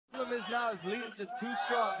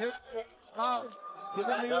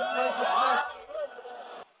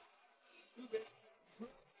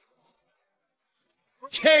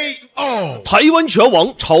KO！ 台湾拳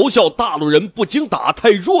王嘲笑大陆人不经打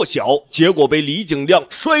太弱小，结果被李景亮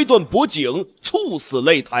摔断脖颈，猝死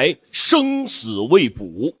擂台，生死未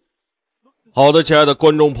卜。好的，亲爱的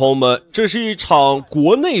观众朋友们，这是一场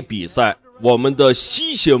国内比赛，我们的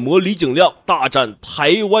吸血魔李景亮大战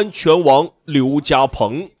台湾拳王刘家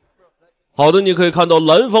鹏。好的，你可以看到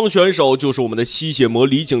蓝方选手就是我们的吸血魔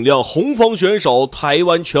李景亮，红方选手台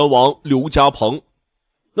湾拳王刘家鹏。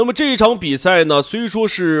那么这一场比赛呢，虽说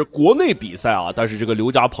是国内比赛啊，但是这个刘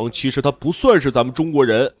家鹏其实他不算是咱们中国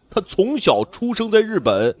人，他从小出生在日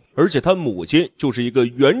本，而且他母亲就是一个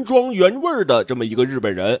原装原味的这么一个日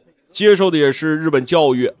本人，接受的也是日本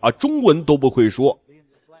教育啊，中文都不会说。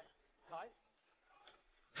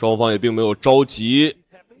双方也并没有着急，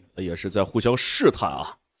也是在互相试探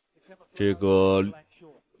啊。这个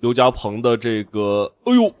刘家鹏的这个，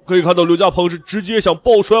哎呦，可以看到刘家鹏是直接想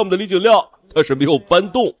抱摔我们的李景亮，但是没有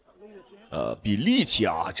搬动。比力气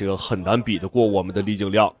啊，这个很难比得过我们的李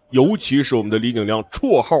景亮，尤其是我们的李景亮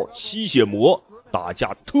绰号吸血魔，打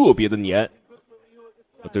架特别的黏，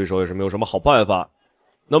对手也是没有什么好办法。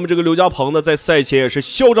那么这个刘家鹏呢，在赛前也是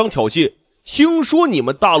嚣张挑衅，听说你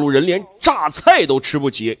们大陆人连榨菜都吃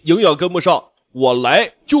不起，营养跟不上，我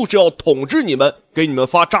来就是要统治你们，给你们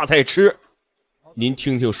发榨菜吃。您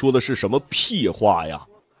听听说的是什么屁话呀？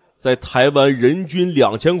在台湾人均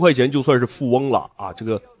2000块钱就算是富翁了啊！这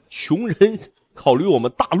个穷人考虑我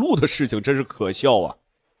们大陆的事情真是可笑啊。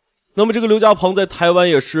那么这个刘家鹏在台湾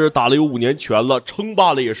也是打了有5年拳了，称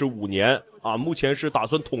霸了也是5年啊，目前是打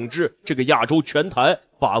算统治这个亚洲拳坛，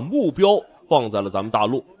把目标放在了咱们大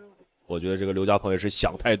陆。我觉得这个刘家鹏也是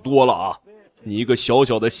想太多了啊，你一个小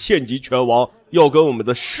小的县级拳王要跟我们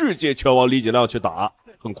的世界拳王李景亮去打，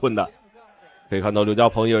很困难。可以看到刘家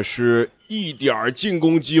鹏也是一点进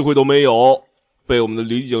攻机会都没有，被我们的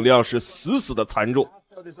李景亮是死死的缠住。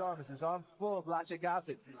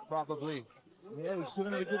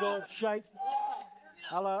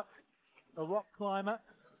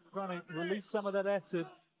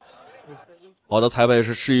好的，裁判也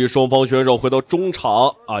是示意双方选手回到中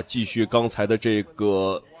场啊，继续刚才的这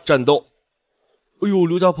个战斗。哎呦，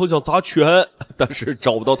刘家鹏想砸拳，但是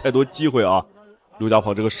找不到太多机会啊。刘家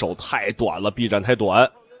鹏这个手太短了，臂展太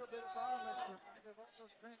短。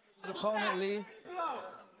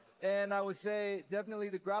And I would say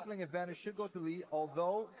definitely the grappling advantage should go to Lee,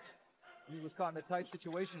 although he was caught in a tight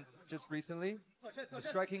situation just recently. The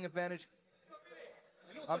striking advantage,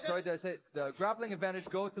 I'm sorry, did I say the grappling advantage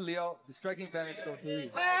go to Leo, the striking advantage go to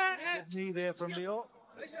Lee. Knee there from Leo.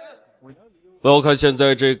 不要看现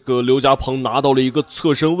在这个刘家鹏拿到了一个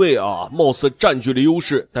侧身位啊，貌似占据了优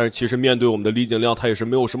势，但是其实面对我们的李景亮，他也是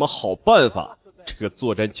没有什么好办法。这个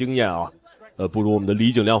作战经验啊，不如我们的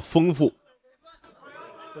李景亮丰富。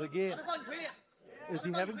But again, is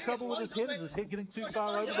he having trouble with his head? Is his head getting too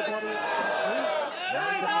far over the body?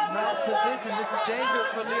 Malposition. This is dangerous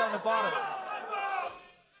for Lee on the bottom.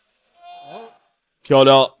 漂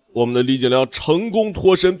亮，我们的李景亮成功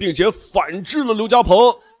脱身，并且反制了刘家鹏。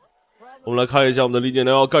我们来看一下我们的李景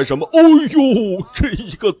亮要干什么。哎呦，这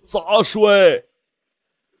一个砸摔，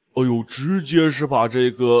哎呦，直接是把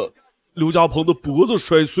这个刘家鹏的脖子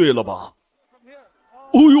摔碎了吧。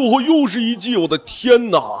哎呦，又是一记，我的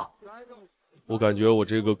天哪！我感觉我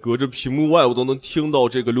这个隔着屏幕外，我都能听到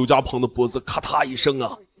这个刘家鹏的脖子咔嗒一声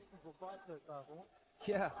啊。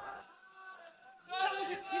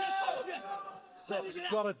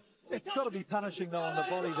It's got to be punishing though on the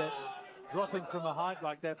body that dropping from a height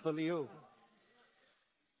like that for Liu.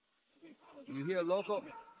 You hear local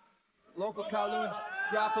Kowloon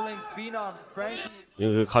grappling phenom Frankie. 你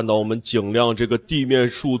可以看到我们景亮这个地面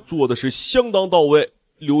术做的是相当到位，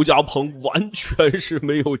刘家鹏完全是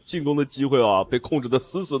没有进攻的机会啊，被控制的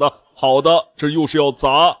死死的。好的，这又是要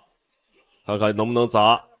砸，看看能不能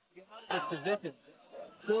砸。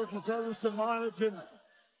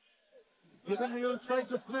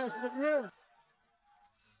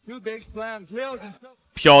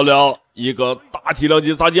漂亮，一个大体量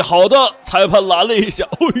级砸击，好的，裁判拦了一下。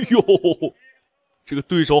哎呦，这个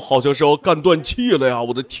对手好像是要干断气了呀！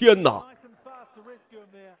我的天哪！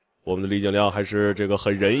我们的李景亮还是这个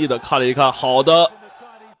很仁义的看了一看，好的，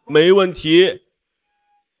没问题。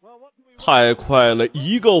太快了，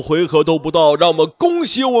一个回合都不到，让我们恭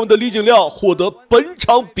喜我们的李景亮获得本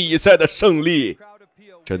场比赛的胜利，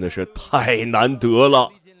真的是太难得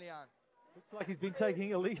了。He's been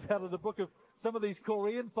taking a leaf out of the book of some of these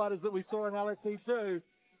Korean fighters that we saw in LXC2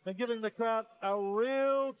 and giving the crowd a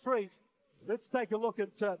real treat. Let's take a look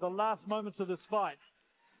at the last moments of this fight.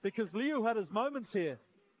 because Liu had his moments here.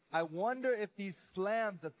 I wonder if these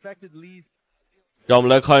slams affected Li's. 让我们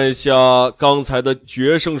来看一下刚才的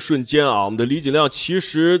决胜瞬间啊！我们的李景亮其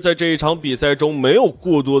实在这一场比赛中没有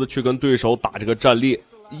过多的去跟对手打这个站立，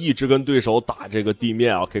一直跟对手打这个地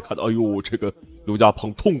面啊。可以看到，哎呦，这个刘家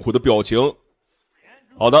鹏痛苦的表情。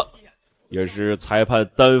好的，也是裁判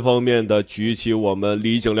单方面的举起我们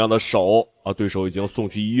李景亮的手啊，對手已經送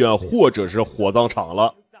去醫院或者是火葬場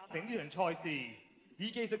了。呢場賽事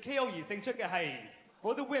以技術 KO 而勝出嘅係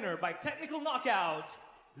for the winner by technical knockout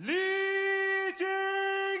李景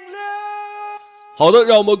亮。好的，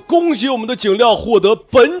让我们恭喜我们的景亮获得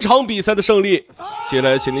本場比賽的勝利。接下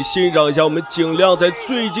來請您欣賞一下我們景亮在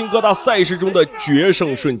最近各大賽事中的決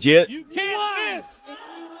勝瞬間。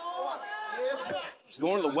He's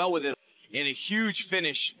going to the well with it. And a huge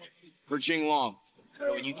finish for Jinglong.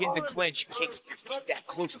 When you get in the clinch, you can't keep your feet that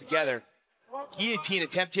close together. Guillotine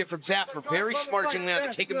attempt here from Zaffer. Very smart Jinglong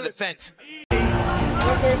to take him to the fence. But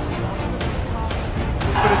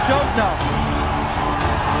a choke now.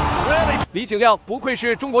 李景亮不愧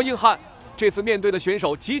是中国硬汉，这次面对的选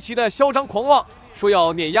手极其的嚣张狂妄，说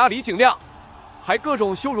要碾压李景亮，还各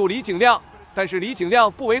种羞辱李景亮，但是李景亮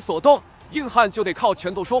不为所动，硬汉就得靠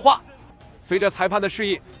拳头说话。随着裁判的示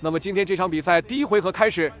意，那么今天这场比赛第一回合开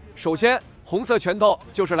始。首先，红色拳头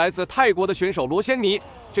就是来自泰国的选手罗仙尼，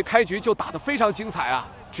这开局就打得非常精彩啊，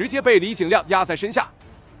直接被李景亮压在身下。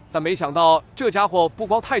但没想到这家伙不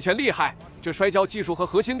光泰拳厉害，这摔跤技术和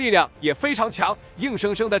核心力量也非常强，硬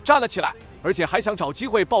生生的站了起来，而且还想找机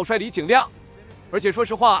会抱摔李景亮。而且说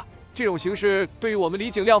实话，这种形式对于我们李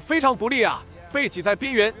景亮非常不利啊，被挤在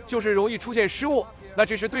边缘就是容易出现失误。那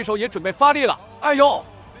这时对手也准备发力了，哎呦！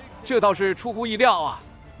这倒是出乎意料啊！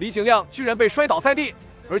李景亮居然被摔倒在地，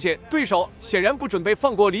而且对手显然不准备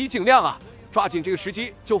放过李景亮啊！抓紧这个时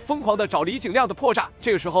机，就疯狂的找李景亮的破绽。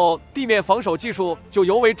这个时候，地面防守技术就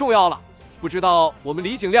尤为重要了。不知道我们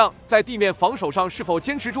李景亮在地面防守上是否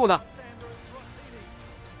坚持住呢？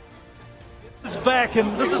 He's back,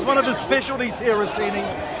 and this is one of his specialties here, Rossini.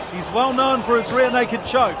 He's well known for his rear naked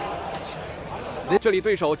choke. 这里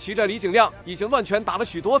对手骑着李景亮已经乱拳打了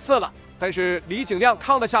许多次了。 但是李景亮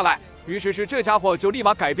抗了下来，于是这家伙就立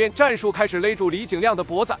马改变战术，开始勒住李景亮的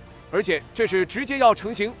脖子，而且这是直接要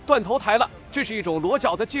成型断头台了。这是一种裸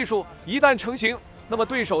脚的技术，一旦成型，那么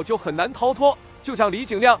对手就很难逃脱。就像李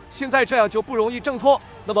景亮现在这样就不容易挣脱。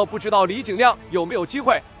那么不知道李景亮有没有机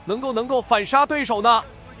会能够反杀对手呢？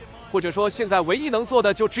或者说现在唯一能做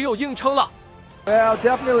的就只有硬撑了。Well,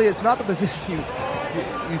 definitely it's not the position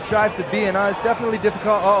you strive to be in. It's definitely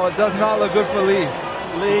difficult. Oh, it does not look good for Lee.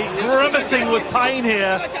 Lee grimacing with pain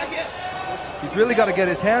here. He's really got to get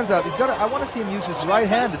his hands up. He's got to, I want to see him use his right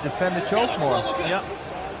hand to defend the choke more. Yep.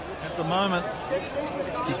 At the moment,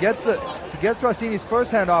 he gets Rossini's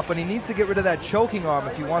first hand off, but he needs to get rid of that choking arm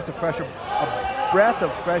if he wants a breath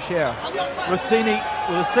of fresh air. Rossini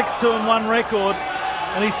with a 6-2-1 record,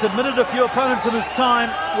 and he submitted a few opponents in his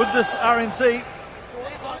time with this RNC.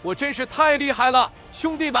 我真是太厉害了，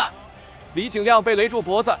兄弟们！李景亮被勒住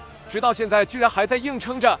脖子。 直到现在居然还在硬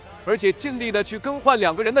撑着，而且尽力的去更换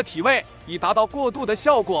两个人的体位，以达到过渡的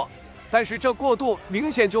效果。但是这过渡明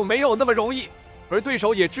显就没有那么容易，而对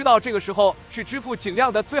手也知道这个时候是支付景亮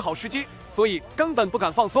的最好时机，所以根本不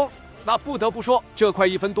敢放松。那不得不说，这快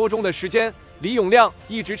1分多钟的时间，李永亮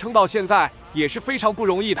一直撑到现在也是非常不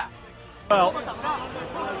容易的。Well,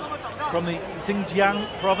 from the Xinjiang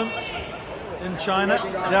province in China,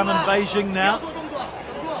 down in Beijing now.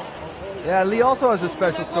 Yeah, Lee also has a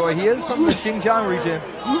special story. He is from the Xinjiang region,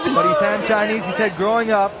 but he's Han Chinese. He said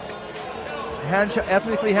growing up,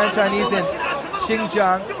 ethnically Han Chinese in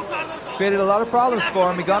Xinjiang created a lot of problems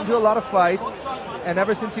for him. He got into a lot of fights, and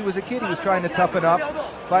ever since he was a kid, he was trying to toughen up.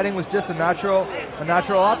 Fighting was just a natural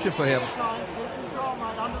option for him.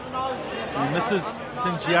 He misses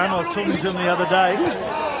Xinjiang. I was talking to him the other day.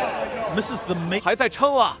 Misses the meat. 还在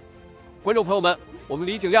撑啊！观众朋友们，我们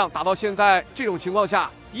李景亮打到现在这种情况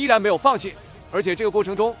下。 依然没有放弃，而且这个过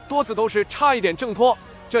程中多次都是差一点挣脱。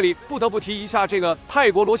这里不得不提一下这个泰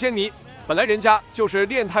国罗仙尼，本来人家就是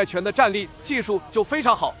练泰拳的站立技术就非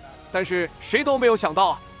常好，但是谁都没有想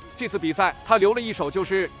到啊，这次比赛他留了一手，就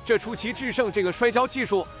是这出奇制胜这个摔跤技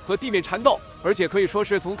术和地面缠斗，而且可以说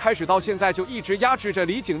是从开始到现在就一直压制着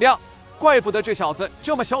李景亮，怪不得这小子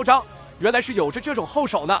这么嚣张，原来是有着这种后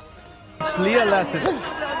手呢。Lee a lesson in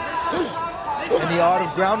the art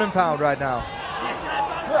of ground and pound right now.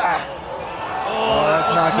 Oh, that's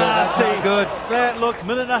not good. That's not good. That looks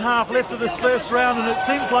minute and a half left of this first round, and it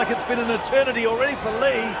seems like it's been an eternity already for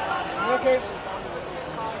Lee.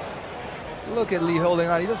 Look at Lee holding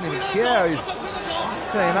on. He doesn't even care. He's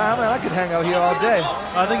saying, I could hang out here all day.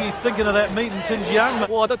 I think he's thinking of that meet in Xinjiang.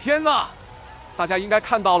 我的天哪！大家应该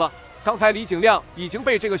看到了，刚才李景亮已经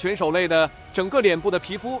被这个选手累的整个脸部的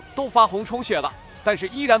皮肤都发红充血了，但是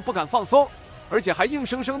依然不敢放松，而且还硬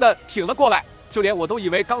生生的挺了过来，就连我都以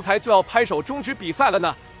为刚才就要拍手终止比赛了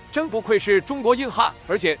呢。真不愧是中国硬汉，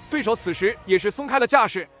而且对手此时也是松开了架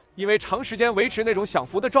势，因为长时间维持那种享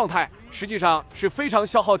福的状态，实际上是非常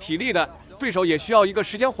消耗体力的，对手也需要一个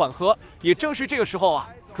时间缓和。也正是这个时候啊，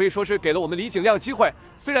可以说是给了我们李景亮机会。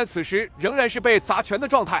虽然此时仍然是被砸拳的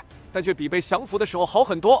状态，但却比被降服的时候好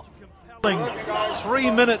很多。 3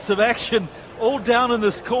 minutes of action, all down in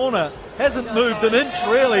this corner. Hasn't moved an inch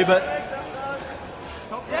really, but.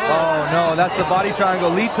 Oh no, that's the body triangle.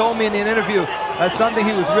 Lee told me in an interview that's something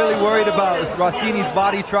he was really worried about. Is Rossini's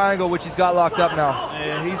body triangle, which he's got locked up now.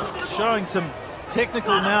 Yeah, he's showing some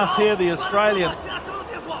technical nous here, the Australian.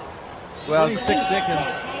 Well, 26 seconds.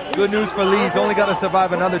 Good news for Lee. He's only got to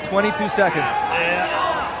survive another 22 seconds. Yeah.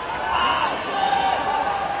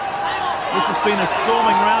 This has been a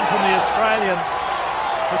storming round from the Australian.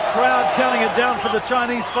 The crowd counting it down for the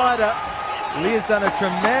Chinese fighter. Lee has done a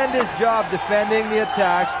tremendous job defending the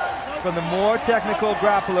attacks from the more technical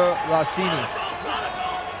grappler, Rossini.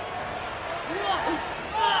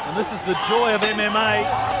 And this is the joy of MMA.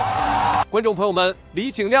 观众朋友们，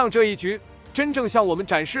李景亮这一局真正向我们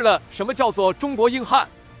展示了什么叫做中国硬汉。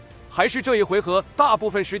还是这一回合，大部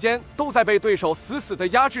分时间都在被对手死死地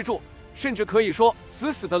压制住，甚至可以说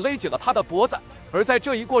死死地勒紧了他的脖子。而在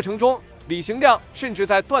这一过程中，李行亮甚至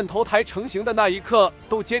在断头台成型的那一刻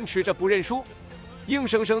都坚持着不认输，硬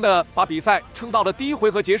生生地把比赛撑到了第一回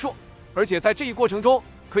合结束。而且在这一过程中，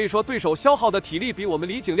可以说对手消耗的体力比我们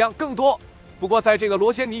李景亮更多。不过在这个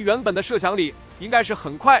罗先尼原本的设想里，应该是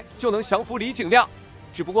很快就能降服李景亮，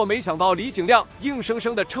只不过没想到李景亮硬生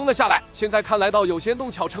生地撑了下来。现在看来到有些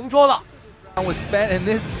弄巧成拙了。Was spent in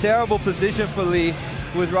this terrible position for Lee,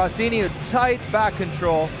 with Rossini a tight back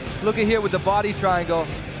control. Look at here with the body triangle.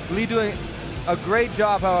 Lee doing a great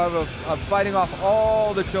job, however, of fighting off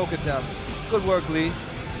all the choke attempts. Good work, Lee.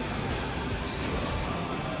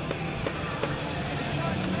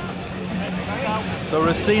 So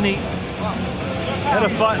Rossini had a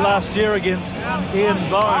fight last year against Ian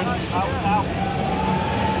Bone.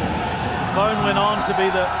 Bone went on to be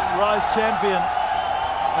the Rise champion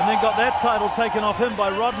and then got that title taken off him by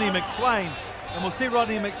Rodney McSwain. And we'll see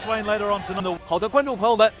Rodney McSwain later on tonight. 好的，观众朋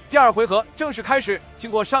友们，第二回合正式开始。经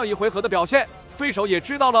过上一回合的表现，对手也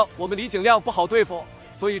知道了我们李景亮不好对付，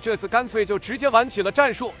所以这次干脆就直接玩起了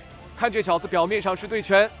战术。看这小子表面上是对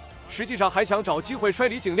拳，实际上还想找机会摔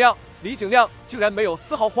李景亮。李景亮竟然没有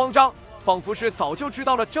丝毫慌张，仿佛是早就知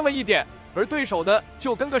道了这么一点。而对手呢，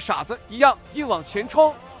就跟个傻子一样硬往前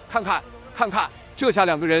冲。看看，这下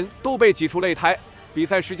两个人都被挤出擂台，比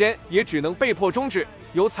赛时间也只能被迫终止。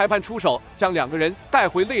由裁判出手，将两个人带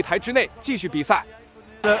回擂台之内继续比赛。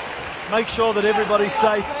Make sure that everybody's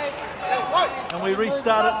safe, and we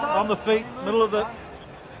restart it on the feet, middle of the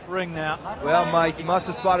ring now. Well, Mike, you must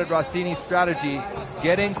have spotted Rossini's strategy.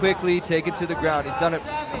 Get in quickly, take it to the ground. He's done a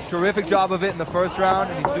terrific job of it in the first round,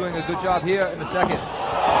 and he's doing a good job here in the second.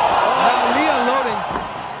 Now Lee unloading.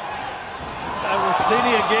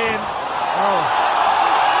 Rossini again. Oh.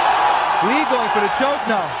 Lee going for the choke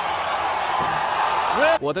now.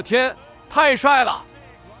 我的天，太帅了！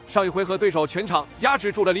上一回合对手全场压制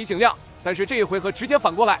住了李景亮，但是这一回合直接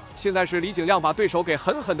反过来，现在是李景亮把对手给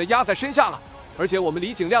狠狠地压在身下了。而且我们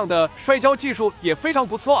李景亮的摔跤技术也非常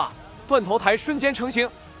不错啊，断头台瞬间成型，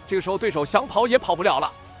这个时候对手想跑也跑不了了。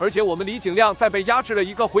而且我们李景亮在被压制了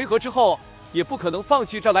一个回合之后，也不可能放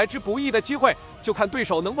弃这来之不易的机会，就看对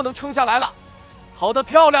手能不能撑下来了。好的，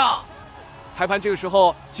漂亮！裁判这个时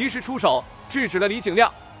候及时出手制止了李景亮。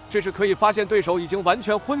这是可以发现对手已经完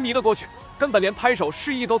全昏迷了过去，根本连拍手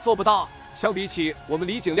示意都做不到。相比起我们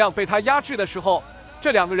李景亮被他压制的时候，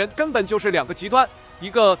这两个人根本就是两个极端，一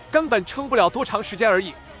个根本撑不了多长时间而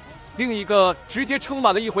已，另一个直接撑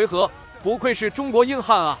满了一回合。不愧是中国硬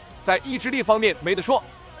汉啊，在意志力方面没得说。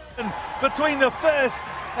Between the first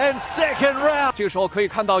and second round. 这个时候可以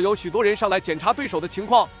看到有许多人上来检查对手的情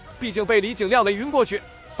况，毕竟被李景亮雷晕过去，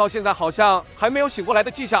到现在好像还没有醒过来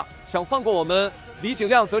的迹象，想放过我们。李景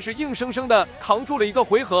亮则是硬生生地扛住了一个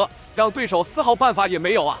回合，让对手丝毫办法也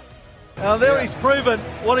没有啊。Now there he's proven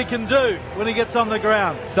what he can do when he gets on the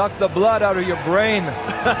ground. Suck the blood out of your brain.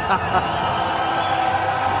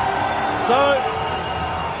 So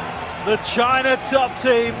the China top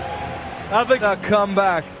team have a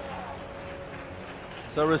comeback.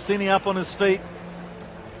 So Rossini up on his feet.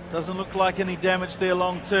 Doesn't look like any damage there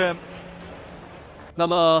long term. 那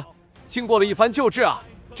么经过了一番救治啊，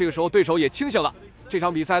这个时候对手也清醒了。这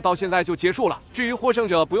场比赛到现在就结束了。至于获胜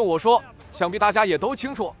者，不用我说，想必大家也都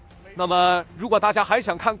清楚。那么，如果大家还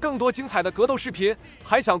想看更多精彩的格斗视频，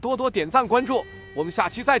还想多多点赞关注，我们下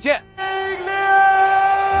期再见。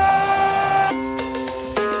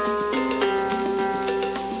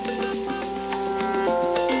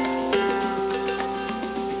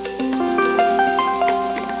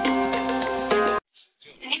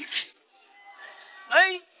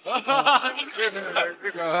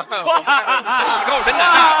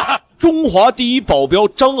中华第一保镖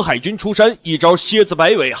张海军出山，一招蝎子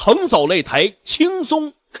摆尾横扫擂台，轻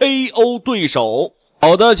松 KO 对手。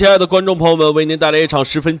好的，亲爱的观众朋友们，为您带来一场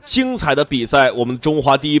十分精彩的比赛。我们中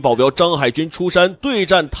华第一保镖张海军出山对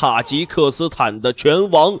战塔吉克斯坦的拳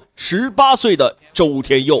王18岁的周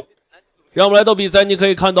天佑。让我们来到比赛，你可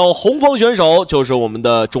以看到红方选手就是我们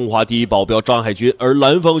的中华第一保镖张海军，而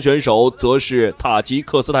蓝方选手则是塔吉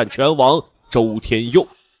克斯坦拳王周天佑。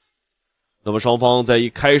那么双方在一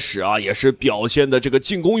开始啊，也是表现的这个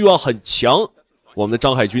进攻欲望很强。我们的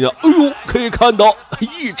张海军啊，可以看到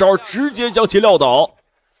一招直接将其撂倒。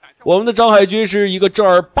我们的张海军是一个正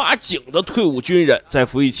儿八经的退伍军人，在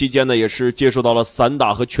服役期间呢，也是接受到了散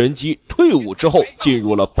打和拳击。退伍之后进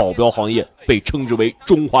入了保镖行业，被称之为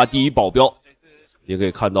中华第一保镖。你可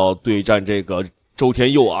以看到对战这个周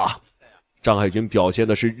天佑啊，张海军表现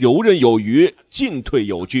的是游刃有余，进退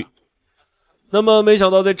有据。那么没想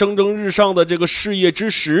到在蒸蒸日上的这个事业之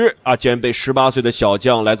时啊，竟然被18岁的小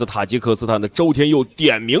将来自塔吉克斯坦的周天佑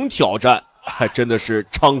点名挑战，还真的是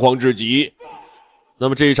猖狂至极。那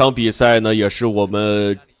么这一场比赛呢，也是我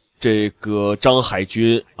们这个张海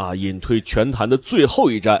军啊隐退拳坛的最后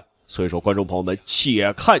一战，所以说观众朋友们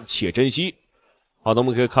且看且珍惜。好的，我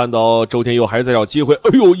们可以看到周天佑还是在找机会，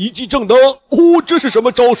一记正蹬，这是什么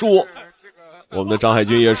招数？我们的张海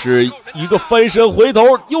军也是一个翻身回头，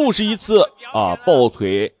又是一次啊抱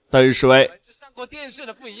腿单摔。上过电视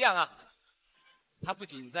的不一样啊，他不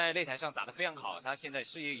仅在擂台上打得非常好，他现在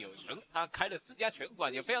事业有成，他开了4家拳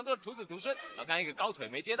馆，有非常多的徒子徒孙。刚刚一个高腿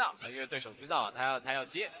没接到，因为对手知道他要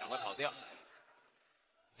接，赶快跑掉。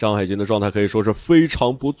张海军的状态可以说是非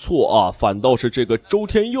常不错啊，反倒是这个周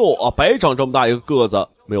天佑啊，白长这么大一个个子，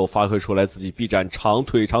没有发挥出来自己臂展长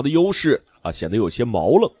腿长的优势啊，显得有些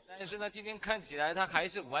毛了。但是呢，今天看起来他还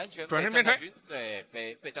是完全转身边推，对，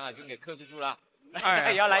被张海军给克制住了。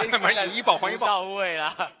哎，也要来一爆还一爆，到位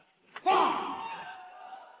了。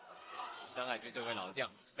张海军这位老将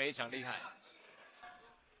非常厉害。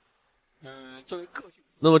作为个性。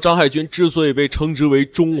那么张海军之所以被称之为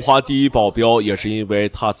中华第一保镖，也是因为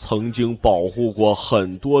他曾经保护过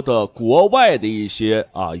很多的国外的一些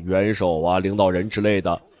元首啊、领导人之类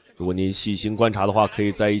的。如果您细心观察的话，可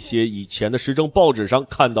以在一些以前的时政报纸上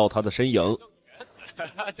看到他的身影。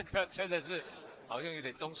这个真的是好像有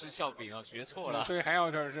点东施效颦啊，学错了。所以还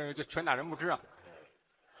要这拳打人不知啊。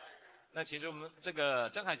那其实我们这个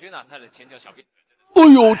张海军啊，他的前脚小臂。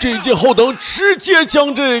这一记后蹬直接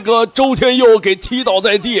将这个周天佑给踢倒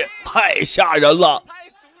在地，太吓人了。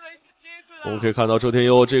我们可以看到周天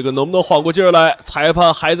佑这个能不能缓过劲儿来，裁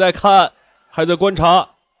判还在看，还在观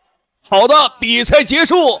察。好的，比赛结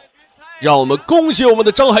束，让我们恭喜我们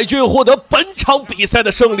的张海军获得本场比赛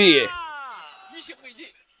的胜利。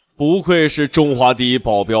不愧是中华第一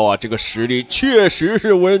保镖啊，这个实力确实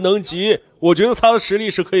是无人能及。我觉得他的实力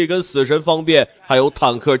是可以跟死神方便还有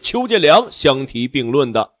坦克邱建良相提并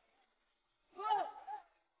论的。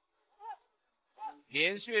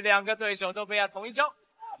连续2个对手都被他同一招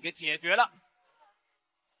给解决了。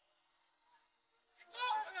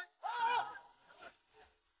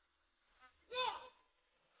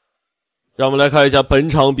让我们来看一下本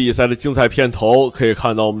场比赛的精彩片头，可以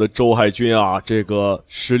看到我们的周海军啊，这个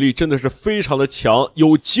实力真的是非常的强，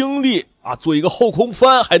有精力啊，做一个后空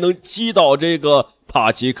翻还能击倒这个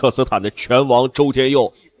塔吉克斯坦的拳王周天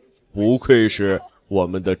佑，不愧是我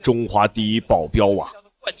们的中华第一保镖啊！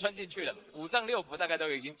贯穿进去了，5脏6腑大概都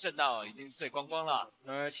已经震到，已经碎光光了。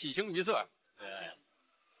喜形于色，对，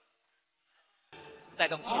带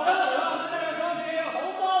动气氛。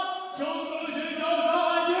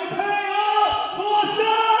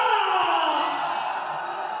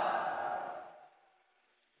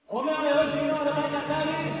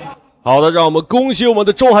好的，让我们恭喜我们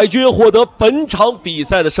的周海军获得本场比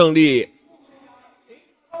赛的胜利。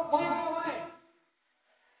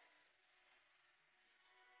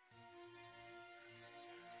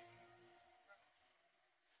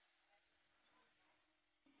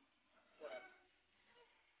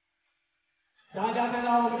大家看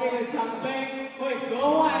到我们这个奖杯会格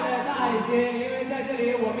外的大一些，因为在这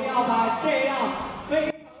里我们要把这样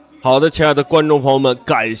好的，亲爱的观众朋友们，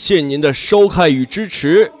感谢您的收看与支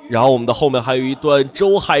持。然后我们的后面还有一段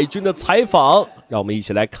周海军的采访，让我们一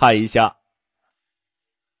起来看一下。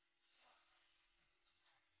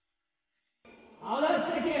好的，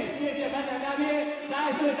谢谢颁奖嘉宾，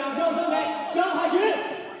再次掌声送给张海军。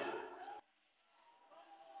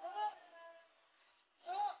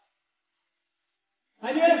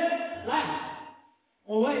海军，来，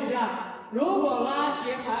我问一下，如果拉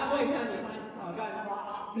琴还会向你发起挑战的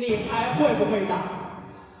话，你还会不会打？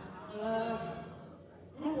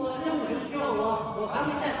如果政府需要我还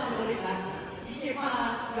会再上这个擂台，一切看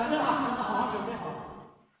缘分吧，让他好好准备好。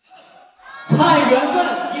看缘分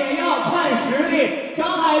也要看实力，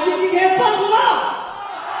张海军今天棒不棒？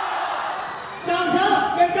掌声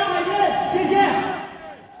给张海军，谢谢。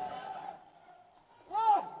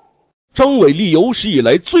张伟丽有史以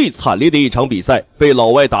来最惨烈的一场比赛，被老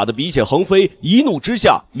外打得鼻血横飞，一怒之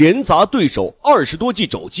下连砸对手20多记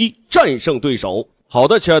肘击，战胜对手。好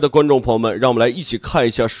的，亲爱的观众朋友们，让我们来一起看一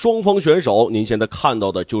下双方选手。您现在看到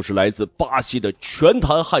的就是来自巴西的拳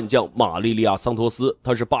坛悍将马利利亚桑托斯，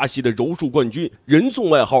他是巴西的柔术冠军，人送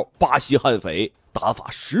外号巴西悍匪，打法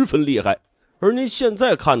十分厉害。而您现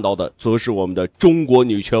在看到的则是我们的中国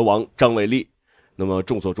女拳王张伟丽。那么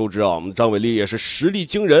众所周知啊，我们张伟丽也是实力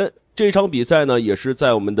惊人，这场比赛呢也是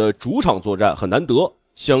在我们的主场作战，很难得，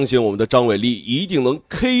相信我们的张伟丽一定能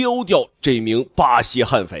KO 掉这名巴西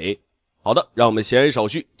悍匪。好的，让我们闲言少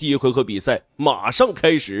叙，第一回合比赛马上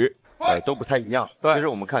开始。都不太一样。其实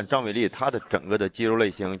我们看张伟丽，她的整个的肌肉类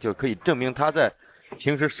型就可以证明她在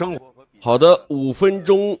平时生活。好的，5分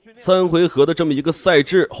钟3回合的这么一个赛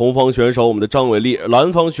制，红方选手我们的张伟丽，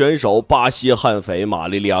蓝方选手巴西悍匪马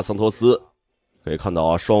利利亚桑托斯。可以看到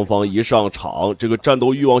啊，双方一上场，这个战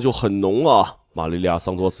斗欲望就很浓啊。马利利亚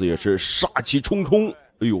桑托斯也是杀气冲冲，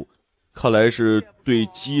哎呦，看来是对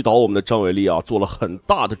击倒我们的张伟丽啊做了很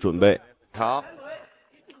大的准备。好，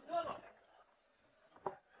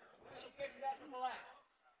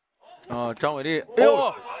张伟丽，哎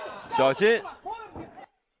呦，小心！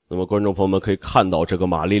那么观众朋友们可以看到，这个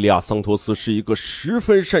马利利亚桑托斯是一个十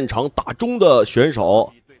分擅长打中的选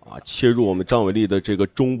手啊，切入我们张伟丽的这个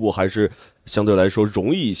中部还是相对来说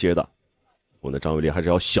容易一些的。我们的张伟丽还是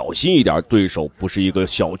要小心一点，对手不是一个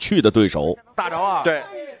小觑的对手。大招啊！对。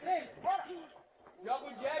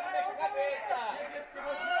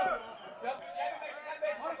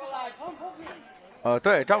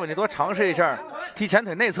对，张伟丽多尝试一下踢前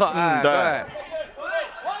腿内侧，对，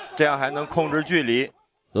这样还能控制距离。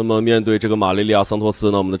那么面对这个马利利亚桑托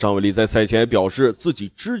斯呢，我们的张伟丽在赛前也表示自己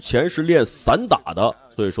之前是练散打的，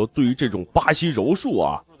所以说对于这种巴西柔术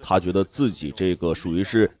啊，他觉得自己这个属于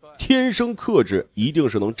是天生克制，一定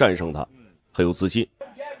是能战胜他，很有自信。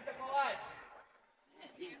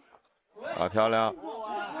啊，漂亮！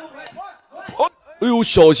哎呦，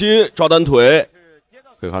小心抓单腿！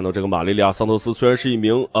可以看到这个马利利亚桑托斯虽然是一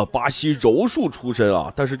名巴西柔术出身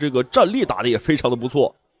啊，但是这个站立打得也非常的不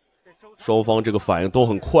错，双方这个反应都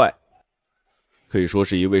很快，可以说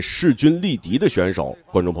是一位势均力敌的选手。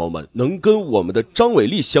观众朋友们，能跟我们的张伟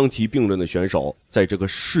丽相提并论的选手，在这个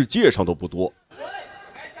世界上都不多。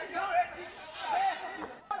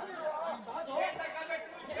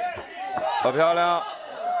好漂亮！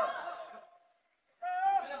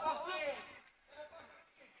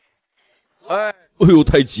哎呦，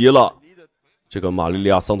太急了！这个马利利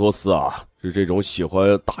亚桑托斯啊，是这种喜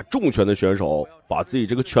欢打重拳的选手，把自己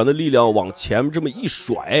这个拳的力量往前面这么一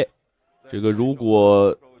甩，这个如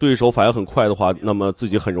果对手反应很快的话，那么自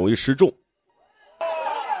己很容易失重。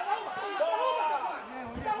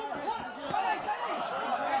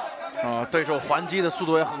对手还击的速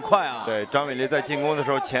度也很快啊。对，张伟丽在进攻的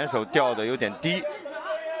时候前手掉的有点低。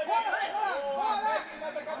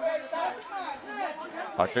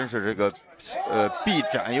啊，真是这个臂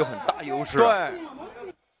展有很大优势。对，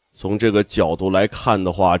从这个角度来看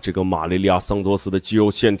的话，这个马利利亚桑托斯的肌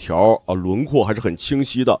肉线条啊，轮廓还是很清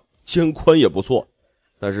晰的，肩宽也不错，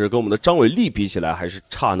但是跟我们的张伟丽比起来还是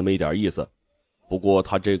差那么一点意思。不过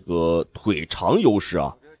他这个腿长优势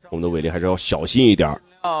啊，我们的伟丽还是要小心一点。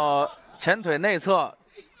前腿内侧，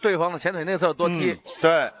对方的前腿内侧多踢。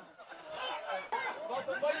对。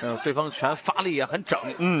对方拳发力也很整。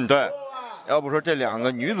对。要不说这两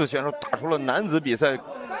个女子选手打出了男子比赛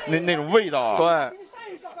那种味道啊。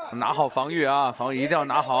对，拿好防御啊，防御一定要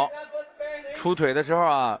拿好。出腿的时候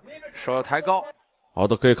啊，手要抬高。好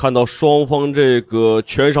的，可以看到双方这个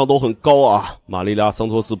拳上都很高啊。马利利亚桑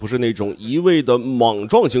托斯不是那种一味的莽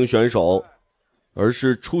撞型选手，而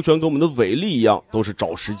是出拳跟我们的伟丽一样，都是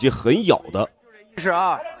找时机狠咬的。是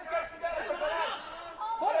啊。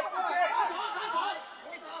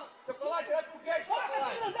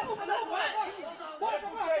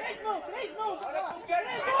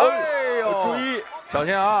哎呦，注意，小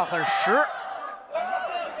心啊，很实。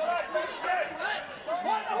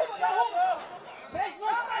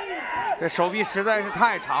这手臂实在是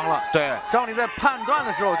太长了。对，张伟丽在判断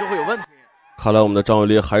的时候就会有问题。看来我们的张伟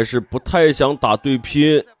丽还是不太想打对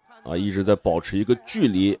拼啊，一直在保持一个距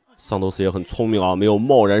离。桑托斯也很聪明啊，没有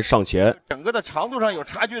贸然上前。整个的长度上有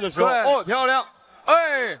差距的时候，哦，漂亮，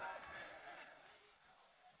哎，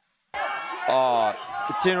哦，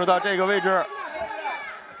进入到这个位置。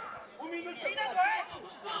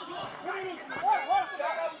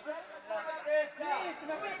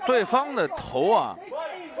对方的头啊，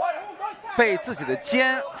被自己的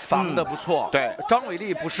肩防得不错。对，张伟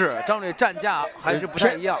丽不是，张伟丽站架还是不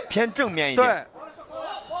太一样，偏正面一点。对。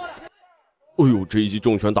哎呦，这一击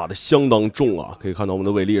重拳打得相当重啊！可以看到我们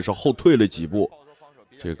的伟丽也是后退了几步。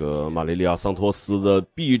这个马雷利亚桑托斯的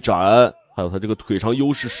臂展，还有他这个腿长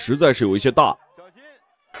优势实在是有一些大。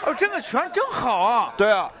哦，这个拳真好啊！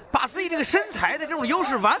对啊，把自己这个身材的这种优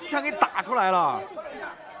势完全给打出来了。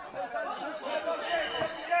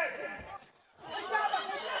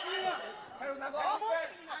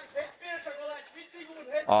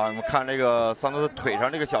啊，我们看这个桑托斯腿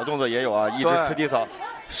上这个小动作也有啊，一直吃地扫，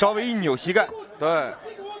稍微一扭膝盖。对。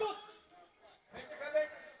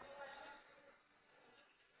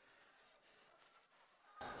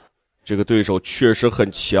这个对手确实很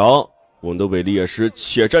强，我们的伟丽也是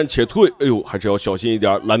且战且退。哎呦，还是要小心一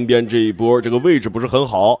点，蓝边这一波这个位置不是很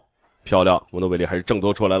好。漂亮，我们的伟丽还是挣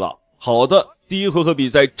脱出来了。好的，第一回合比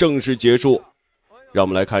赛正式结束，让我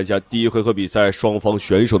们来看一下第一回合比赛双方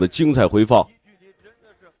选手的精彩回放。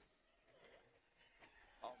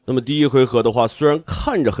那么第一回合的话，虽然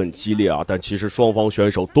看着很激烈啊，但其实双方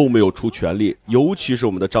选手都没有出全力，尤其是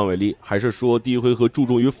我们的张伟丽，还是说第一回合注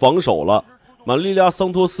重于防守了。马利亚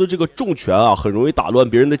桑托斯这个重拳啊，很容易打乱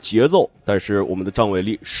别人的节奏，但是我们的张伟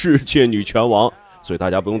丽世界女拳王，所以大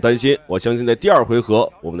家不用担心，我相信在第二回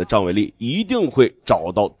合，我们的张伟丽一定会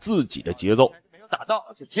找到自己的节奏。没有打到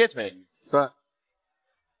就接腿。对。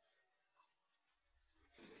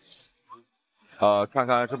看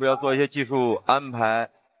看是不是要做一些技术安排。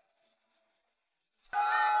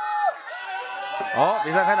好，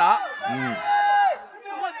比赛开打。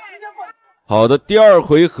好的，第二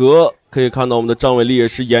回合可以看到我们的张伟丽也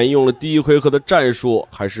是沿用了第一回合的战术，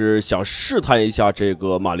还是想试探一下这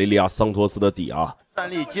个马利利亚桑托斯的底啊。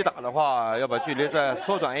站立击打的话，要把距离再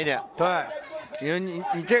缩短一点。对，因为你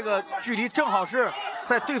这个距离正好是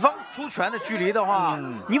在对方出拳的距离的话，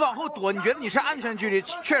你往后躲，你觉得你是安全距离，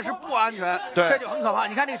确实不安全，对，这就很可怕。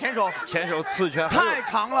你看这个前手刺拳太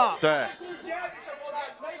长了，对。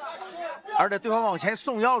而且对方往前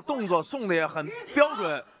送腰的动作送的也很标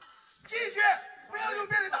准。继续，不要用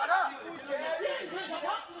面对打他。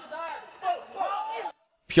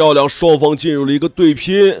漂亮，双方进入了一个对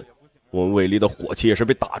拼，我们伟丽的火气也是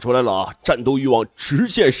被打出来了啊，战斗欲望直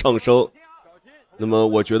线上升。那么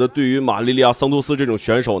我觉得对于马利利亚桑托斯这种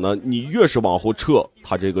选手呢，你越是往后撤，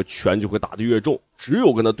他这个拳就会打得越重，只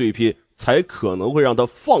有跟他对拼，才可能会让他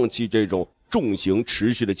放弃这种重型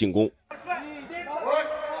持续的进攻。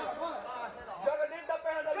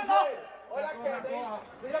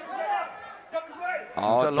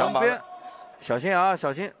好，在龙边，小心啊，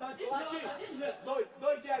小心！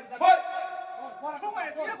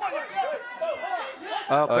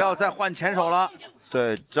不要再换前手了。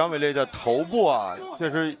对，张伟丽的头部啊，确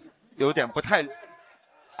实有点不太。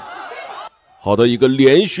好的，一个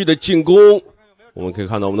连续的进攻，我们可以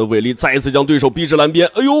看到我们的伟丽再一次将对手逼至蓝边。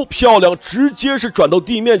哎呦，漂亮，直接是转到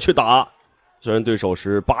地面去打。虽然对手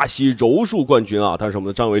是巴西柔术冠军啊，但是我们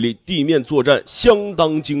的张伟丽地面作战相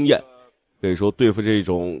当惊艳。可以说对付这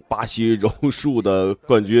种巴西柔术的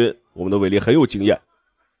冠军，我们的伟丽很有经验。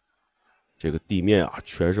这个地面啊，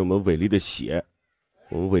全是我们伟丽的血。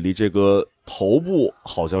我们伟丽这个头部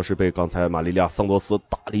好像是被刚才马利利亚桑托斯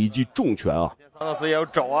打了一记重拳啊。桑托斯也有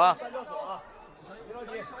肘啊。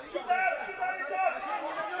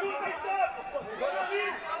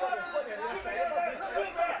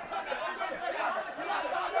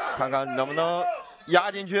看看能不能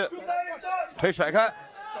压进去，腿甩开。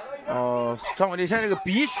张伟丽现在这个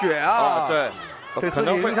鼻血啊，对，对自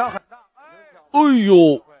己影响很大。哎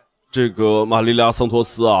呦，这个马利亚桑托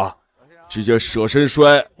斯啊，直接舍身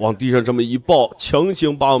摔，往地上这么一抱，强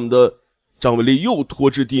行把我们的张伟丽又拖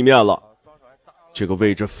至地面了。这个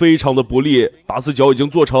位置非常的不利，打死脚已经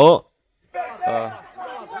做成。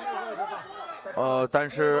但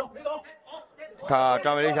是他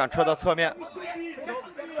张伟丽想撤到侧面，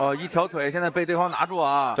一条腿现在被对方拿住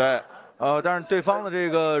啊。对。但是对方的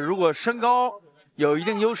这个如果身高有一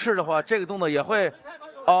定优势的话，这个动作也会，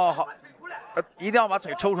好，一定要把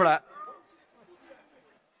腿抽出来。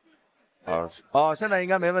现在应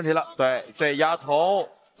该没问题了。对，压头，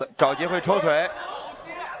找机会抽腿。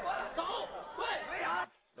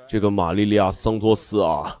这个马利利亚桑托斯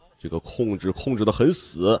啊，这个控制得很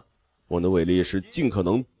死，我们的伟力是尽可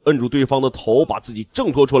能摁住对方的头，把自己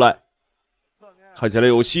挣脱出来，看起来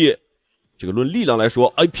有戏。这个论力量来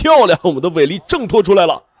说，哎，漂亮，我们的伟力挣脱出来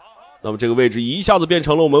了。那么这个位置一下子变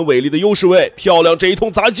成了我们伟力的优势位，漂亮，这一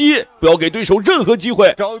通砸击，不要给对手任何机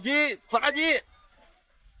会。着急砸击，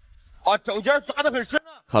啊，肘尖砸得很深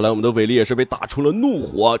啊！看来我们的伟力也是被打出了怒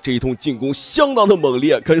火，这一通进攻相当的猛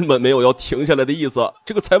烈，根本没有要停下来的意思。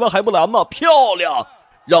这个裁判还不拦吗？漂亮，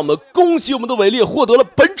让我们恭喜我们的伟力获得了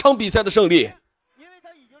本场比赛的胜利。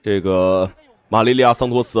这个马利利亚桑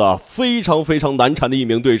托斯啊，非常难缠的一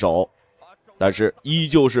名对手。但是依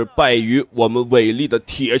旧是败于我们伟力的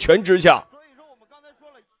铁拳之下。所以说我们刚才说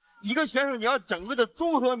了，一个选手你要整个的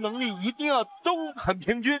综合能力一定要都很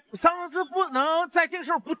平均。桑托斯不能在这个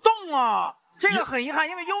时候不动啊，这个很遗憾，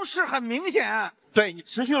因为优势很明显。对，你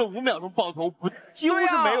持续了5秒钟爆头，几乎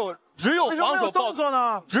是没有，只有防守动作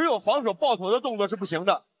呢，只有防守爆头的动作是不行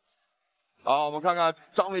的。啊，我们看看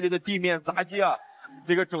张伟丽的地面砸击啊，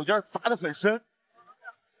这个肘尖砸得很深。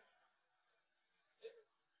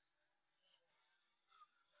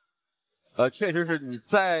确实是你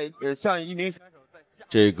在像一名选手在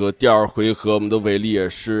这个第二回合，我们的伟力也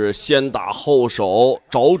是先打后守，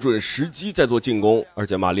找准时机再做进攻，而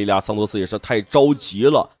且马利亚桑托斯也是太着急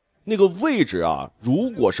了，那个位置啊，如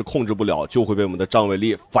果是控制不了，就会被我们的张伟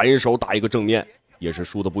力反手打一个正面，也是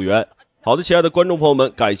输得不远。好的，亲爱的观众朋友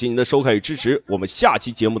们，感谢您的收看与支持，我们下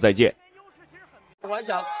期节目再见。玩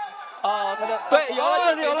想。哦，对，有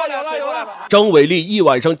了。张伟丽一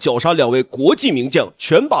晚上绞杀2位国际名将，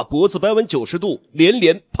全把脖子掰弯90度，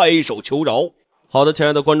连拍手求饶。好的，亲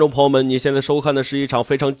爱的观众朋友们，你现在收看的是一场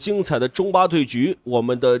非常精彩的中巴对局，我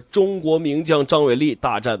们的中国名将张伟丽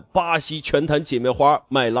大战巴西拳坛姐妹花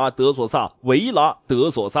麦拉德索萨维拉德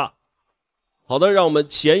索萨。好的，让我们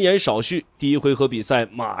前言少叙，第一回合比赛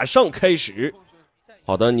马上开始。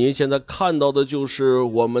好的，您现在看到的就是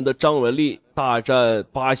我们的张伟丽大战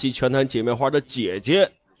巴西拳坛姐妹花的姐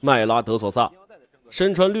姐麦拉德索萨。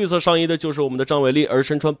身穿绿色上衣的就是我们的张伟丽，而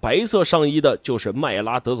身穿白色上衣的就是麦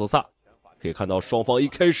拉德索萨。可以看到双方一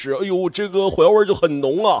开始，哎呦，这个火药味就很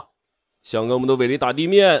浓啊，想跟我们的伟丽打地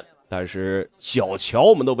面，但是小瞧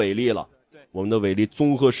我们的伟丽了，我们的伟丽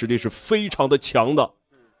综合实力是非常的强的。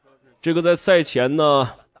这个在赛前呢，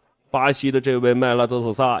巴西的这位麦拉德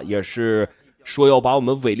索萨也是说要把我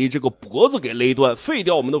们伟力这个脖子给勒断，废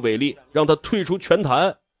掉我们的伟力，让他退出拳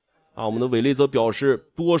坛啊。我们的伟力则表示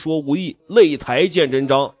多说无益，擂台见真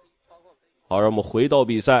章。好，让我们回到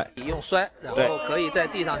比赛，用摔，然后可以在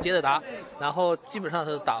地上接着打，然后基本上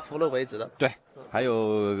是打服了为止的。对，还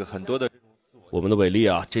有很多的我们的伟力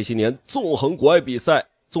啊，这些年纵横国外比赛，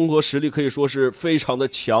综合实力可以说是非常的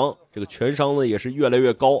强，这个拳商呢也是越来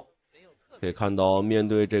越高。可以看到，面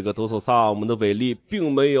对这个德索萨，我们的伟力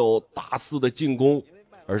并没有大肆的进攻，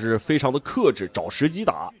而是非常的克制，找时机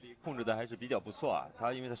打。控制的还是比较不错啊，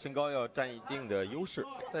他因为他身高要占一定的优势。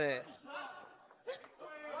对。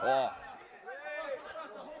哇，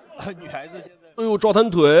女孩子现在，哎呦，抓弹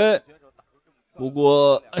腿，不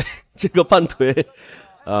过哎，这个半腿，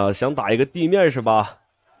想打一个地面是吧？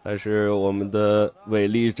但是我们的伟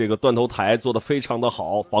力这个断头台做得非常的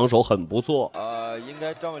好，防守很不错。应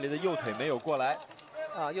该张伟丽的右腿没有过来。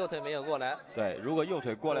啊，右腿没有过来。对，如果右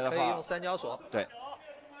腿过来的话，可以用三角锁。对。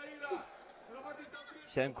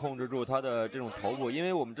先控制住他的这种头部，因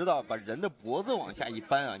为我们知道把人的脖子往下一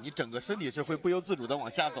扳啊，你整个身体是会不由自主的往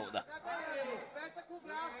下走的。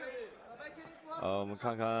我们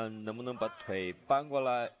看看能不能把腿搬过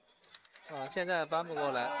来。现在搬不过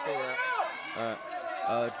来，这个。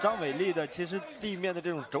张伟丽的其实地面的这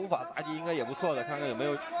种肘法砸击应该也不错的，看看有没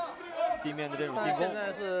有地面的这种进攻。现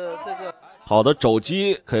在是这个好的肘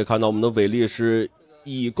击，可以看到我们的伟力是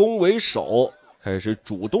以攻为守，开始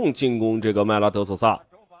主动进攻这个麦拉德索萨。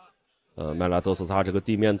麦拉德索萨这个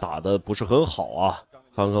地面打的不是很好啊，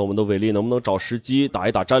看看我们的伟力能不能找时机打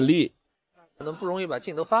一打站立。可能不容易把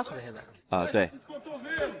镜头发出来现在。对。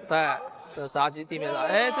对，这砸击地面的，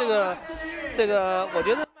哎，这个我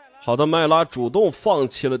觉得。好的，麦拉主动放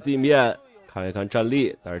弃了地面，看一看站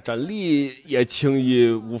立，但是站立也轻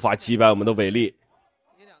易无法击败我们的伟力。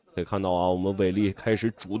可以看到啊，我们伟力开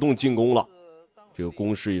始主动进攻了，这个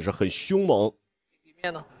攻势也是很凶猛。地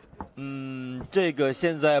面呢？这个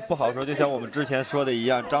现在不好说，就像我们之前说的一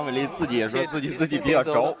样，张伟丽自己也说自己比较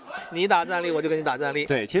轴。你打站立，我就跟你打站立。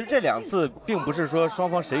对，其实这2次并不是说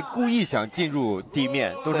双方谁故意想进入地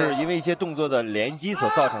面，都是因为一些动作的连击所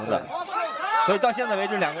造成的。所以到现在为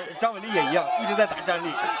止，张伟丽也一样，一直在打站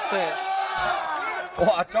立。对。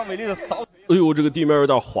哇，张伟丽的扫。哎呦，这个地面有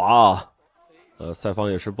点滑啊。赛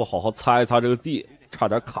方也是不好好擦一擦这个地，差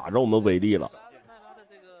点卡着我们伟力了。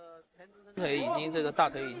腿已经大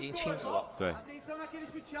腿已经青紫了。对。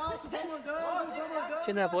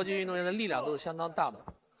现在搏击运动员的力量都是相当大的，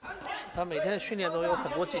他每天的训练中有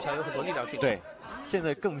很多技巧，有很多力量训练。对，现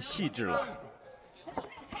在更细致了。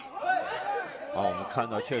我们看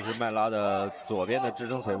到确实麦拉的左边的支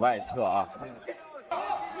撑腿外侧啊。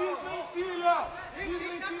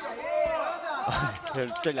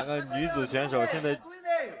这两个女子选手现在，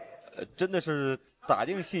真的是打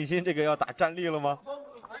定信心，这个要打站立了吗？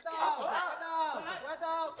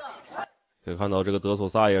可以看到这个德索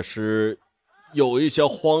萨也是有一些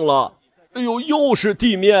慌了。哎呦，又是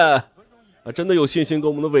地面真的有信心跟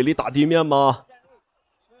我们的韦力打地面吗？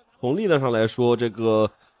从力量上来说，这个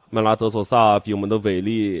麦拉德索萨比我们的韦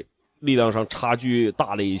力力量上差距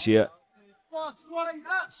大了一些。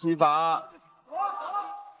西法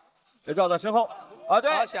绕到身后对，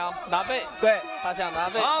他想拿背，对，他想拿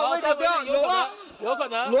背。好，这边有可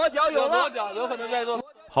能裸脚有了，裸脚有可能在做。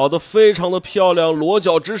好的，非常的漂亮，裸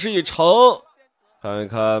脚之势已成。看一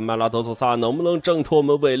看麦拉德索萨能不能挣脱我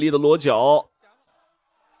们韦力的裸脚。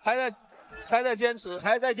还在坚持，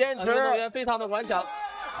运动员非常的顽强。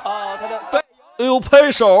他的对，哎呦，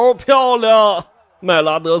拍手，漂亮！麦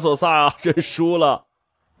拉德索萨认输了。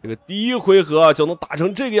这个第一回合就能打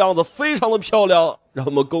成这个样子，非常的漂亮。让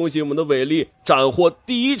我们恭喜我们的韦力斩获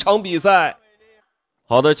第一场比赛。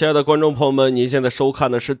好的，亲爱的观众朋友们，您现在收看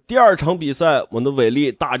的是第二场比赛，我们的韦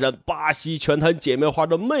力大战巴西拳坛姐妹花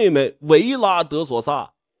的妹妹维拉德索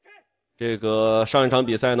萨。这个上一场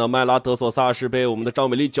比赛呢，麦拉德索萨是被我们的张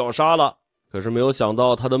伟丽绞杀了，可是没有想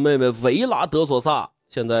到她的妹妹维拉德索萨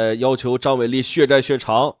现在要求张伟丽血债血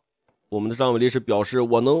偿。我们的张伟丽是表示，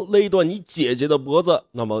我能勒断你姐姐的脖子，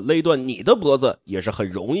那么勒断你的脖子也是很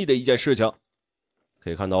容易的一件事情。可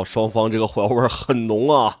以看到双方这个火药味很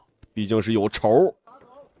浓啊，毕竟是有仇。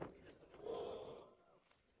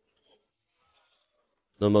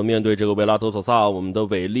那么面对这个维拉德索萨，我们的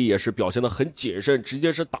韦力也是表现得很谨慎，直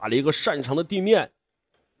接是打了一个擅长的地面。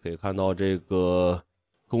可以看到这个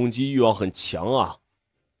攻击欲望很强啊。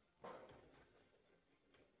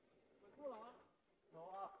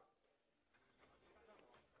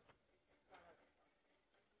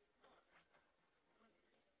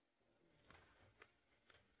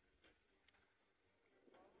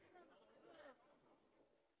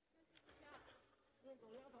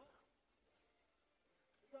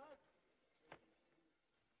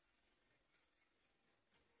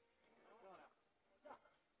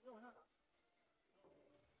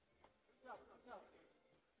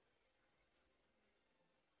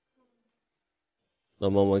那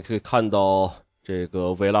么我们可以看到，这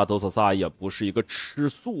个维拉德索萨也不是一个吃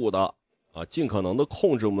素的尽可能的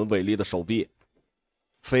控制我们韦力的手臂，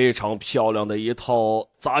非常漂亮的一套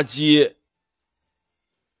砸击。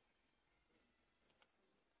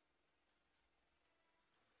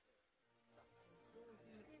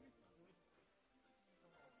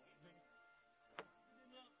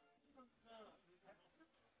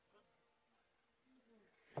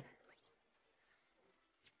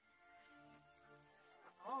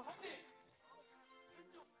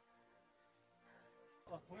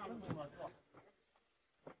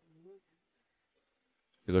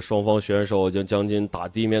这个双方选手已经将近打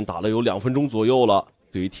地面打了有2分钟左右了，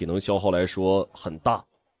对于体能消耗来说很大。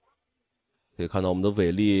可以看到我们的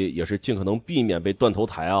韦力也是尽可能避免被断头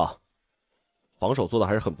台啊，防守做的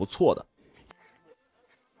还是很不错的。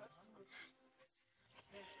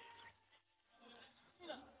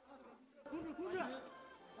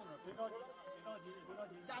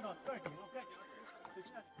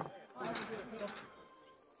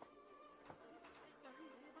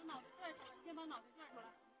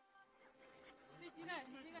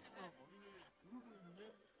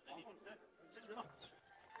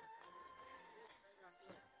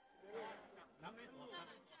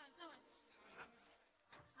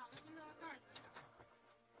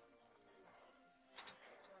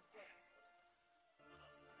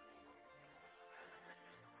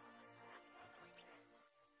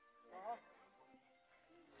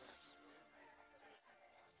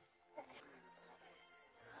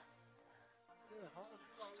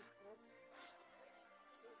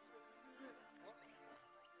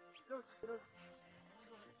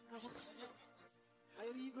还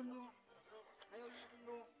有1分钟，还有1分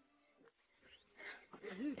钟。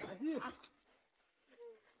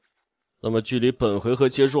那么距离本回合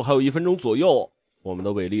结束还有1分钟左右，我们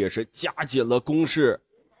的韦力也是加紧了攻势。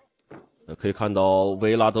可以看到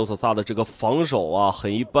维拉德索萨的这个防守啊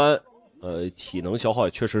很一般，体能消耗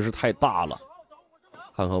也确实是太大了。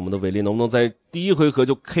看看我们的韦力能不能在第一回合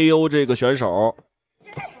就 KO 这个选手。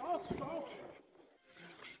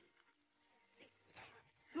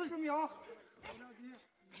40秒。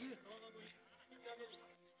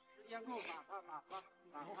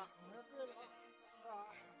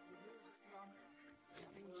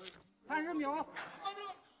20秒，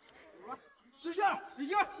使劲，使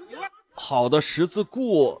劲，好的十字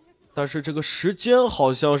固，但是这个时间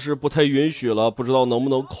好像是不太允许了，不知道能不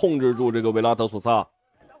能控制住这个维拉德索萨。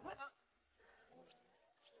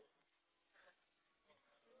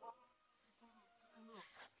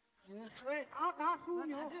对，打15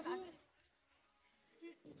秒。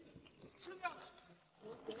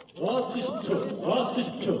Last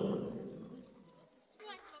 10초。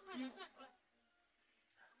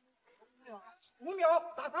5秒，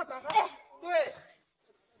打他，对。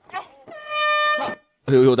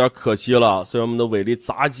哎呦，有点可惜了。虽然我们的伟力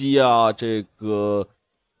砸击啊，这个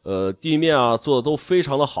地面啊做的都非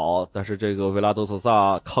常的好，但是这个维拉德索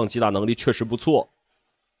萨抗击打能力确实不错。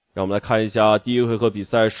让我们来看一下第一回合比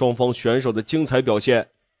赛双方选手的精彩表现。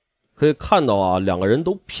可以看到啊，两个人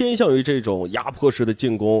都偏向于这种压迫式的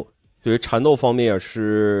进攻，对于缠斗方面也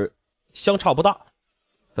是相差不大。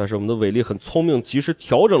但是我们的伟力很聪明，及时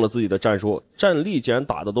调整了自己的战术。战力既然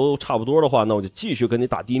打的都差不多的话，那我就继续跟你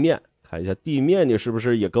打地面，看一下地面你是不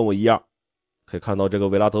是也跟我一样。可以看到这个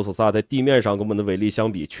维拉德索萨在地面上跟我们的伟力相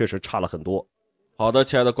比确实差了很多。好的，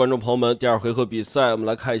亲爱的观众朋友们，第二回合比赛我们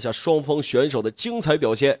来看一下双方选手的精彩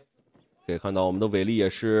表现。可以看到我们的伟力也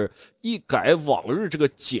是一改往日这个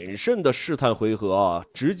谨慎的试探回合啊，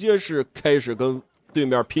直接是开始跟对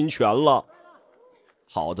面拼拳了。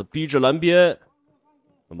好的，逼至蓝边。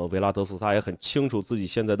那么维拉德索萨也很清楚自己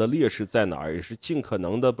现在的劣势在哪儿，也是尽可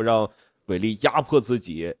能的不让伟力压迫自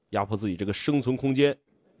己这个生存空间。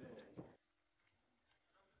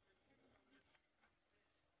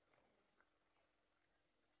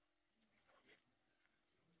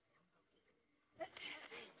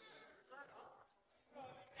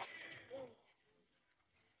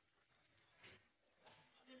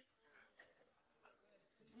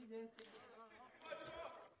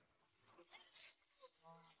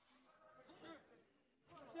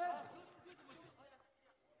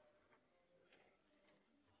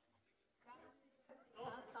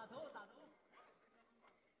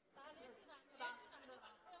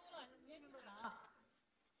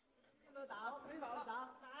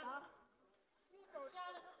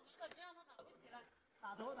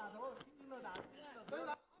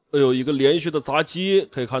哎呦，一个连续的砸击，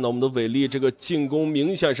可以看到我们的伟力这个进攻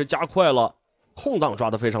明显是加快了，空档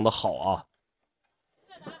抓得非常的好啊。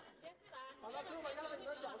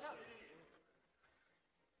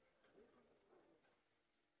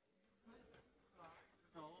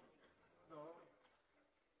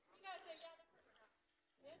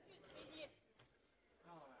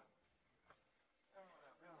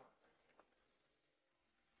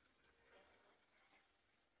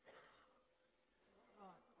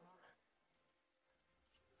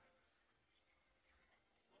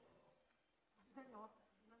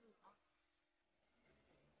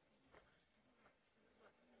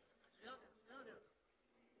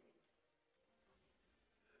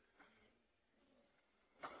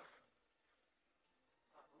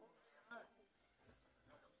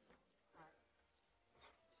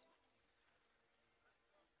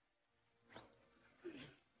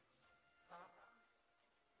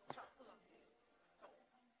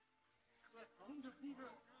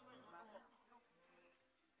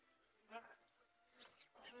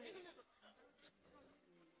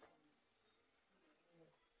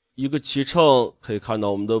一个骑乘，可以看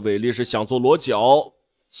到我们的伟力是想做裸脚，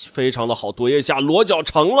非常的好，躲一下裸脚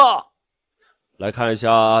成了。来看一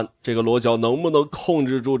下这个裸脚能不能控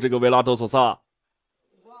制住这个维拉德索萨。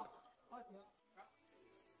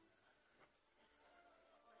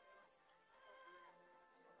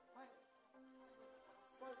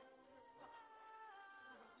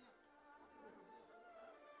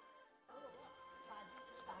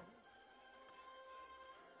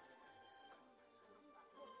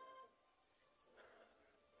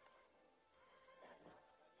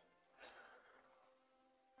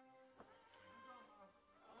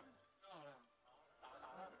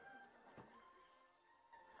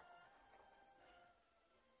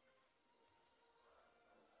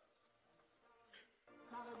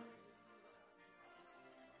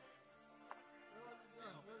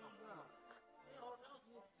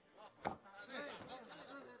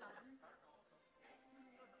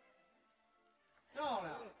漂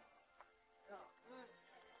亮。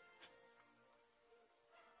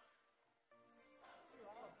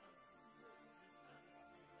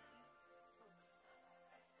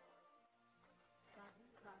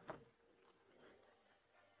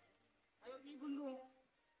还有1分钟。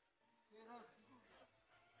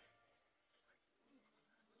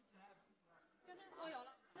现在都有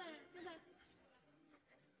了，现在。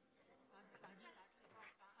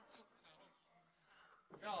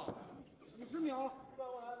50秒，转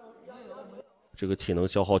过来了，加油！这个体能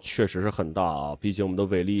消耗确实是很大啊，毕竟我们的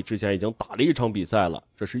韦力之前已经打了1场比赛了，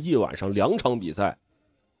这是一晚上2场比赛，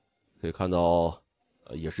可以看到，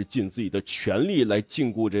也是尽自己的全力来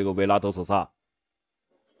禁锢这个维拉德索萨。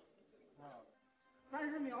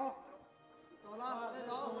30秒，走了，再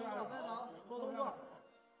走，再走，做动作。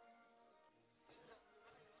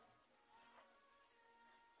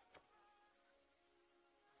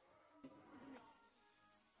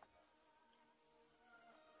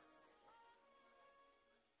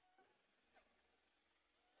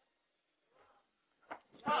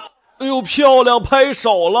哎呦，漂亮，拍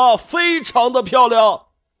手了，非常的漂亮，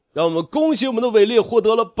让我们恭喜我们的韦力获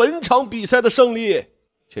得了本场比赛的胜利，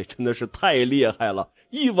这真的是太厉害了！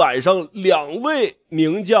一晚上2位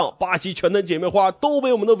名将巴西拳坛姐妹花都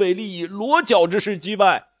被我们的韦力以裸脚之势击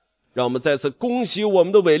败，让我们再次恭喜我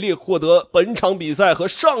们的韦力获得本场比赛和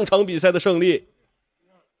上场比赛的胜利。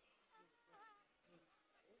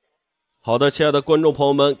好的，亲爱的观众朋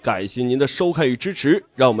友们，感谢您的收看与支持，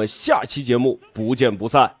让我们下期节目不见不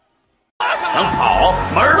散。想跑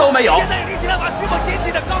门儿都没有。现在李景亮把徐梦接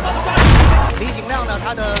起的高高的抓住。李景亮呢，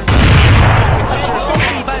他的是风度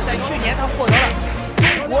一般，在去年他获得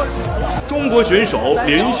了中国选手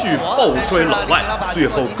连续爆摔老外，最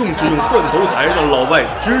后更是用断头台让老外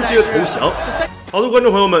直接投降。好的，观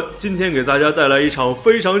众朋友们，今天给大家带来一场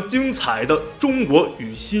非常精彩的中国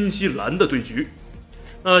与新西兰的对局。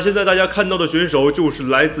那现在大家看到的选手就是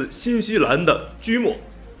来自新西兰的居莫。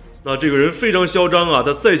那这个人非常嚣张啊，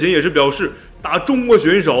他赛前也是表示，打中国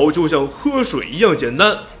选手就像喝水一样简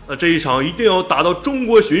单。那这一场一定要打到中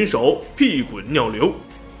国选手屁滚尿流。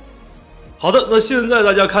好的，那现在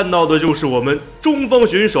大家看到的就是我们中方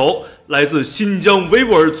选手，来自新疆维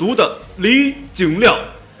吾尔族的李景亮。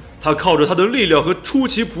他靠着他的力量和出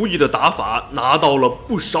其不意的打法，拿到了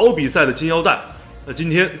不少比赛的金腰带。那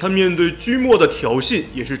今天他面对居莫的挑衅，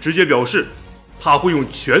也是直接表示他会用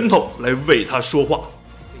拳头来为他说话。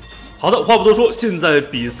好的，话不多说，现在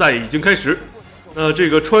比赛已经开始。那这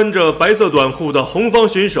个穿着白色短裤的红方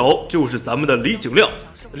选手就是咱们的李景亮，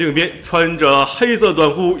另一边穿着黑色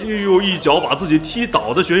短裤又一脚把自己踢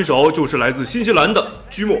倒的选手就是来自新西兰的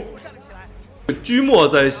居莫。居莫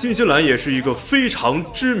在新西兰也是一个非常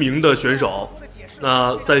知名的选手。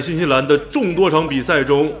那在新西兰的众多场比赛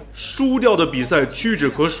中，输掉的比赛屈指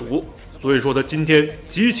可数，所以说他今天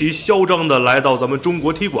极其嚣张的来到咱们中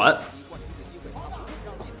国踢馆。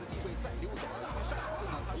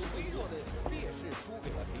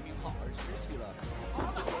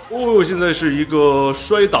哦，现在是一个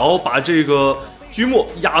摔倒，把这个居莫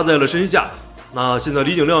压在了身下。那现在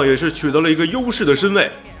李景亮也是取得了一个优势的身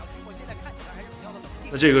位。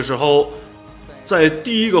那这个时候，在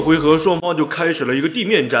第一个回合，双方就开始了一个地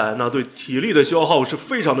面战，那对体力的消耗是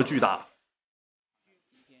非常的巨大。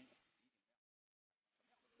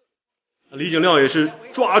李景亮也是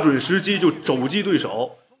抓准时机就肘击对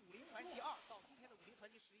手。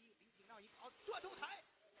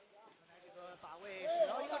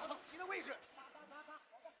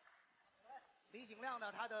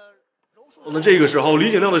那这个时候，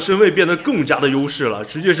李景亮的身位变得更加的优势了，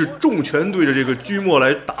直接是重拳对着这个居莫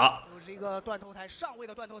来打。是一个断头台，上位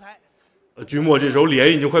的断头台。居莫这时候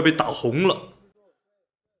脸已经快被打红了。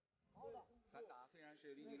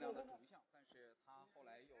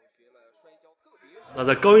那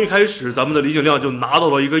在刚一开始，咱们的李景亮就拿到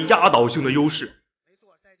了一个压倒性的优势。没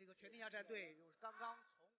错，在这个拳天下战队，刚刚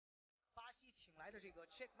从巴西请来的这个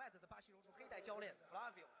Checkmate 的巴西柔术黑带教练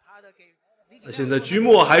Flavio， 他的给。那现在居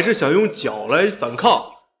莫还是想用脚来反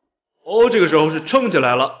抗，哦，这个时候是撑起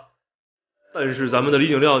来了，但是咱们的李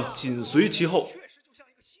景亮紧随其后。确实就像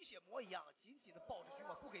一个吸血魔一样，紧紧的抱着居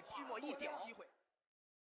莫，不给居莫一点机会。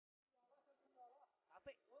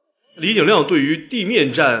李景亮对于地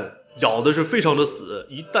面战咬的是非常的死，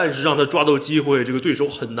一旦是让他抓到机会，这个对手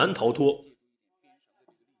很难逃脱。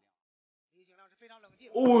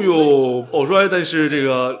哦呦，抱摔，但是这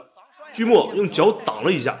个居莫用脚挡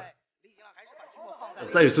了一下。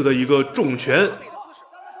再次的一个重拳，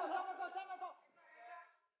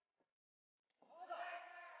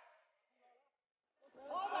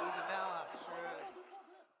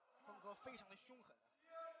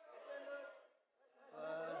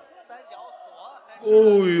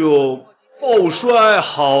哦呦，抱摔，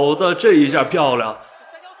好的，这一下漂亮，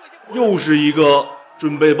又是一个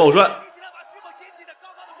准备抱摔。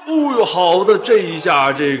哦呦，好的，这一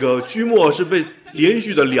下这个居莫是被连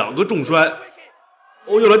续的2个重摔。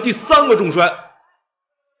哦，又来第3个重摔。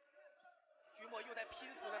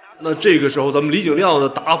那这个时候，咱们李景亮的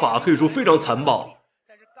打法可以说非常残暴。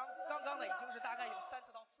但是刚刚呢，已经是大概有3次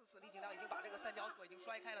到4次，李景亮已经把这个三角锁已经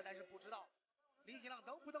摔开了，但是不知道李景亮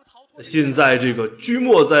能不能现在这个居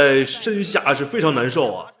墨在身下是非常难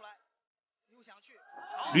受啊。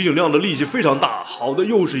李景亮的力气非常大，好的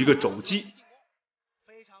又是一个肘击。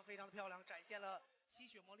非常非常漂亮，展现了吸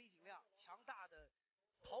血魔李景亮强大的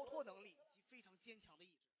逃脱能力以及非常坚强的意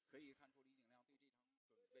志。可以看出李景亮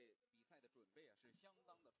对这场比赛的准备是相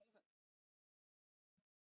当的充分。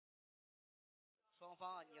双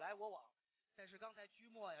方你来我往，但是刚才居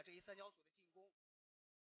墨这一三角组的进攻，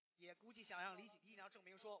也估计想让李景亮证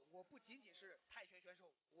明说，我不仅仅是泰拳选手，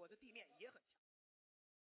我的地面也很强。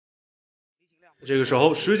这个时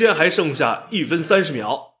候时间还剩下1分30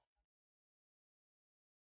秒，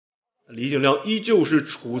李景亮依旧是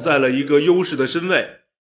处在了一个优势的身位，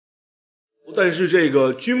但是这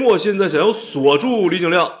个居墨现在想要锁住李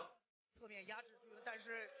景亮，侧面压制住，但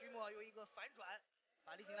是居墨有一个反转，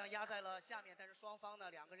把李景亮压在了下面，但是双方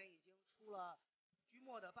呢两个人已经出了居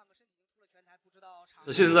墨的半个身体已经出了拳台，不知道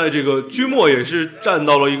那现在这个居墨也是站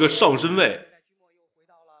到了一个上身位，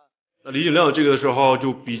那李景亮这个时候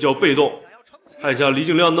就比较被动。看一下李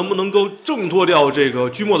景亮能不能够挣脱掉这个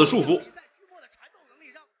居墨的束缚。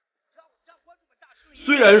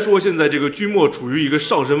虽然说现在这个居墨处于一个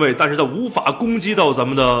上身位，但是他无法攻击到咱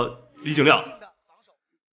们的李景亮。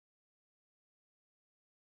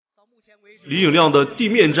李景亮的地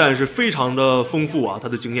面战是非常的丰富啊，他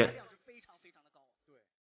的经验。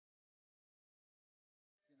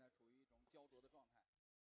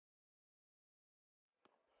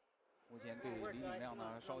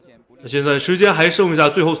那现在时间还剩下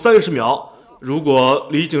最后30秒，如果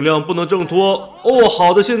李景亮不能挣脱，哦，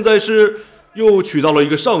好的，现在是又取到了一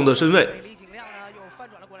个上的身位。